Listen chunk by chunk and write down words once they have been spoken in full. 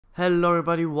Hello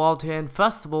everybody, Walt here, and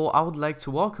first of all I would like to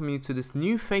welcome you to this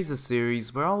new PHASER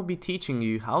series where I will be teaching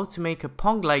you how to make a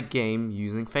PONG-like game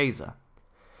using PHASER.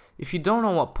 If you don't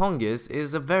know what PONG is, it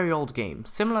is a very old game,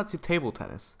 similar to table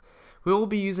tennis. We will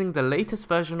be using the latest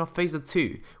version of PHASER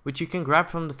 2, which you can grab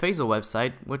from the PHASER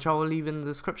website, which I will leave in the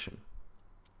description.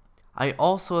 I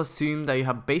also assume that you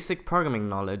have basic programming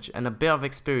knowledge and a bit of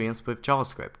experience with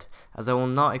JavaScript, as I will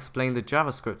not explain the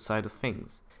JavaScript side of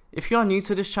things. If you are new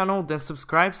to this channel, then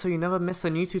subscribe so you never miss a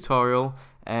new tutorial,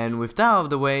 and with that out of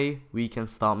the way, we can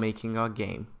start making our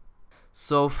game.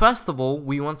 So first of all,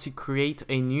 we want to create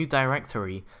a new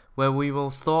directory where we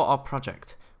will store our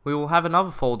project. We will have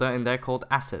another folder in there called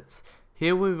assets.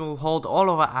 Here we will hold all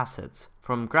of our assets,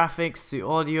 from graphics to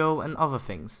audio and other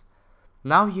things.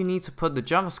 Now you need to put the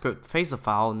JavaScript PHASER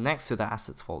file next to the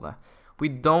assets folder. We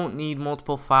don't need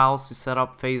multiple files to set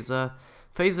up PHASER.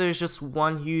 PHASER is just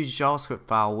one huge JavaScript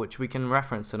file which we can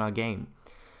reference in our game.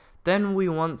 Then we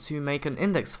want to make an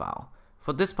index file.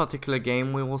 For this particular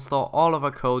game, we will store all of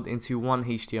our code into one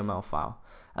HTML file,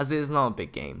 as it is not a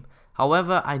big game.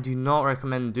 However, I do not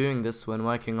recommend doing this when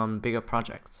working on bigger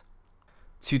projects.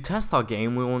 To test our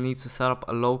game, we will need to set up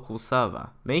a local server.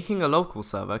 Making a local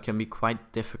server can be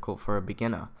quite difficult for a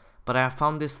beginner, but I have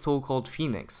found this tool called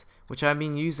Phoenix, which I have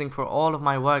been using for all of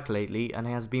my work lately, and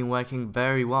it has been working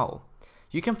very well.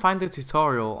 You can find the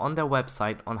tutorial on their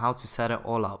website on how to set it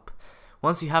all up.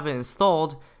 Once you have it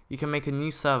installed, you can make a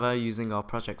new server using our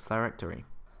projects directory.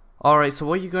 Alright, so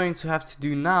what you're going to have to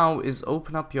do now is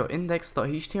open up your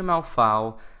index.html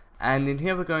file, and in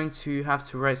here we're going to have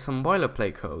to write some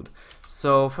boilerplate code.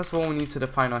 So first of all, we need to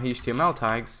define our HTML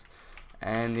tags,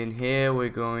 and in here we're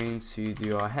going to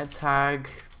do our head tag.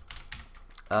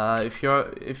 If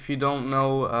you don't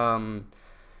know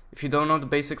the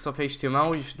basics of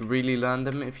HTML, you should really learn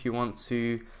them if you want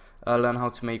to learn how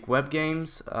to make web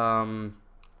games. I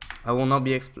will not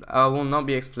be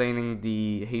explaining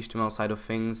the HTML side of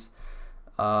things.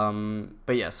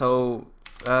 But yeah, so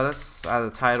let's add a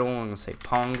title. I'm gonna say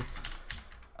PONG.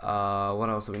 What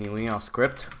else do we need? We need our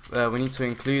script. We need to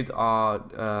include our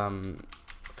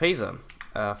PHASER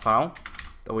file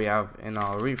that we have in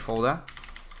our root folder.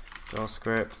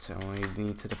 JavaScript, and we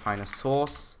need to define a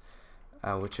source.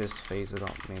 Which is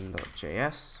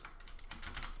phaser.main.js.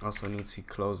 Also need to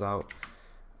close out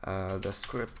the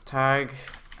script tag,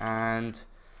 and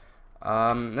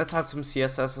let's add some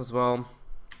CSS as well.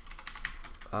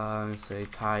 Say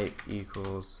type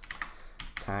equals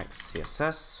text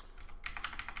CSS,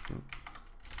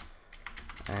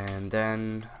 and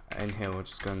then in here we're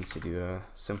just going to do a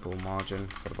simple margin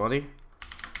for the body,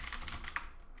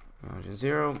 margin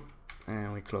 0.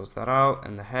 And we close that out,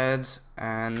 and the head.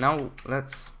 And now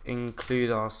let's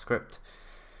include our script.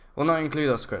 Well, not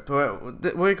include our script.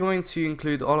 We're going to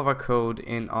include all of our code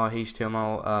in our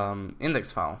HTML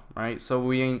index file, right? So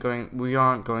we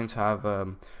aren't going to have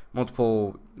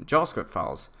multiple JavaScript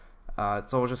files.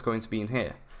 It's all just going to be in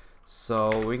here. So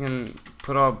we can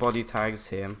put our body tags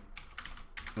here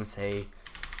and say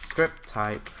script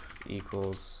type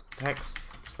equals text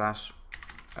slash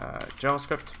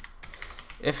JavaScript.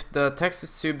 If the text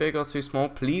is too big or too small,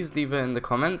 please leave it in the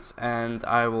comments and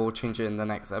I will change it in the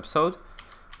next episode.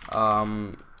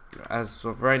 As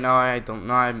of right now, I don't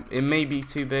know, it may be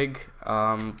too big,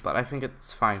 but I think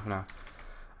it's fine for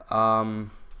now.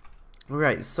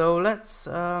 Right, so let's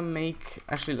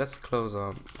let's close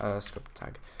our script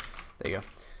tag. There you go.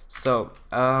 So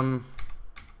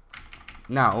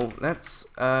now let's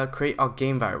create our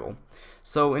game variable.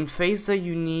 So in PHASER,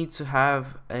 you need to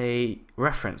have a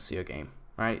reference to your game.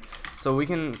 Right, so we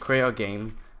can create our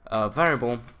game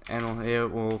variable, and here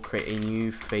we'll create a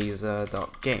new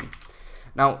phaser.game.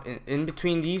 Now, in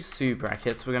between these two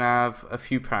brackets, we're gonna have a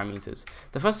few parameters.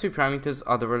 The first two parameters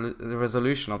are the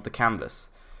resolution of the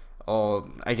canvas, or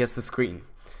I guess the screen.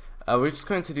 We're just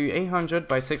going to do 800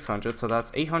 by 600, so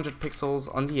that's 800 pixels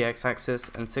on the x-axis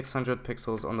and 600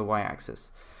 pixels on the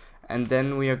y-axis. And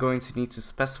then we are going to need to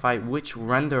specify which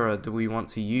renderer do we want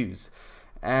to use.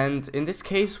 And in this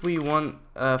case, we want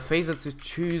PHASER to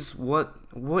choose what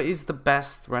is the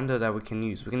best render that we can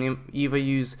use. We can either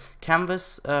use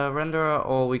Canvas renderer,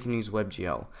 or we can use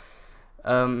WebGL.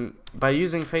 By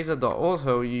using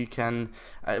phaser.auto, you can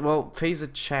PHASER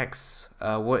checks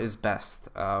what is best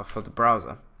for the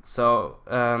browser. So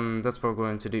that's what we're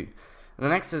going to do. And the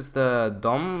next is the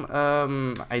DOM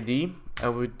ID.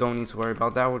 We don't need to worry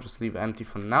about that. We'll just leave it empty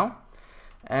for now.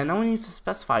 And now we need to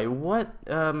specify what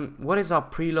is our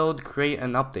preload, create,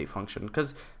 and update function,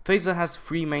 because PHASER has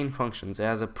three main functions. It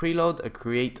has a preload, a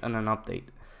create, and an update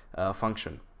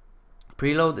function.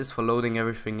 Preload is for loading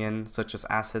everything in, such as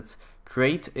assets.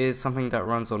 Create is something that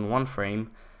runs on one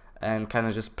frame. and kind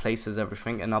of just places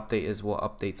everything, and update is what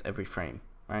updates every frame,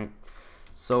 right?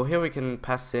 So here we can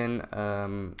pass in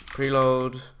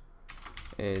preload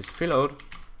is preload.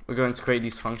 We're going to create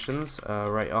these functions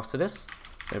right after this.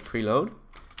 So preload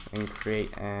and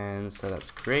create, and so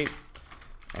that's create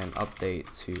and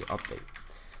update to update.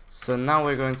 So now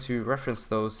we're going to reference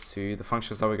those to the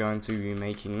functions that we're going to be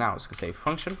making now. So we can say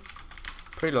function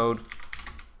preload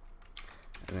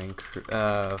and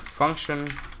then function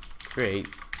create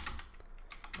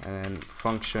and then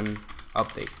function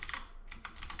update.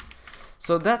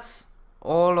 So that's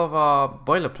all of our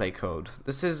boilerplate code.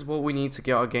 This is what we need to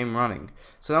get our game running.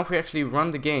 So now if we actually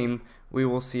run the game, we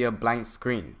will see a blank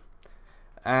screen.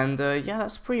 And yeah,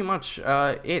 that's pretty much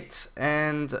it.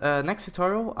 And next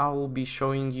tutorial, I will be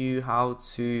showing you how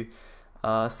to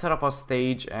set up our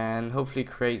stage and hopefully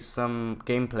create some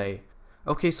gameplay.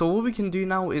 Okay, so what we can do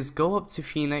now is go up to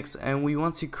Phoenix, and we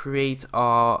want to create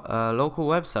our local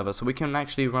web server so we can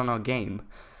actually run our game.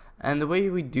 And the way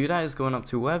we do that is going up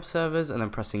to web servers and then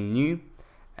pressing new.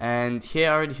 And here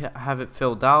I already have it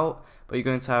filled out, but you're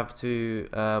going to have to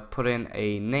put in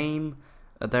a name,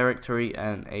 a directory,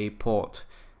 and a port.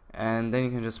 And then you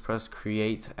can just press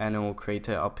create, and it will create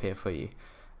it up here for you.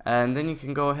 And then you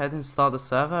can go ahead and start the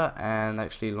server and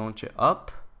actually launch it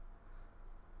up.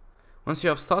 Once you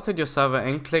have started your server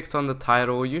and clicked on the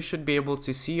title, you should be able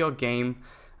to see your game.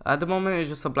 At the moment it's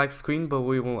just a black screen, but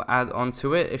we will add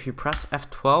onto it. If you press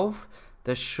F12,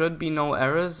 there should be no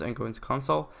errors, and go into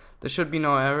console. There should be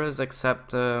no errors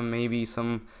except maybe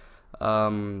some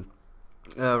random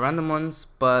ones,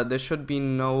 but there should be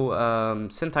no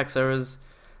syntax errors.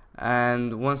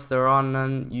 And once there are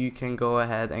none, you can go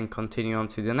ahead and continue on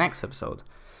to the next episode.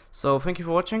 So thank you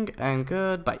for watching, and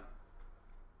goodbye.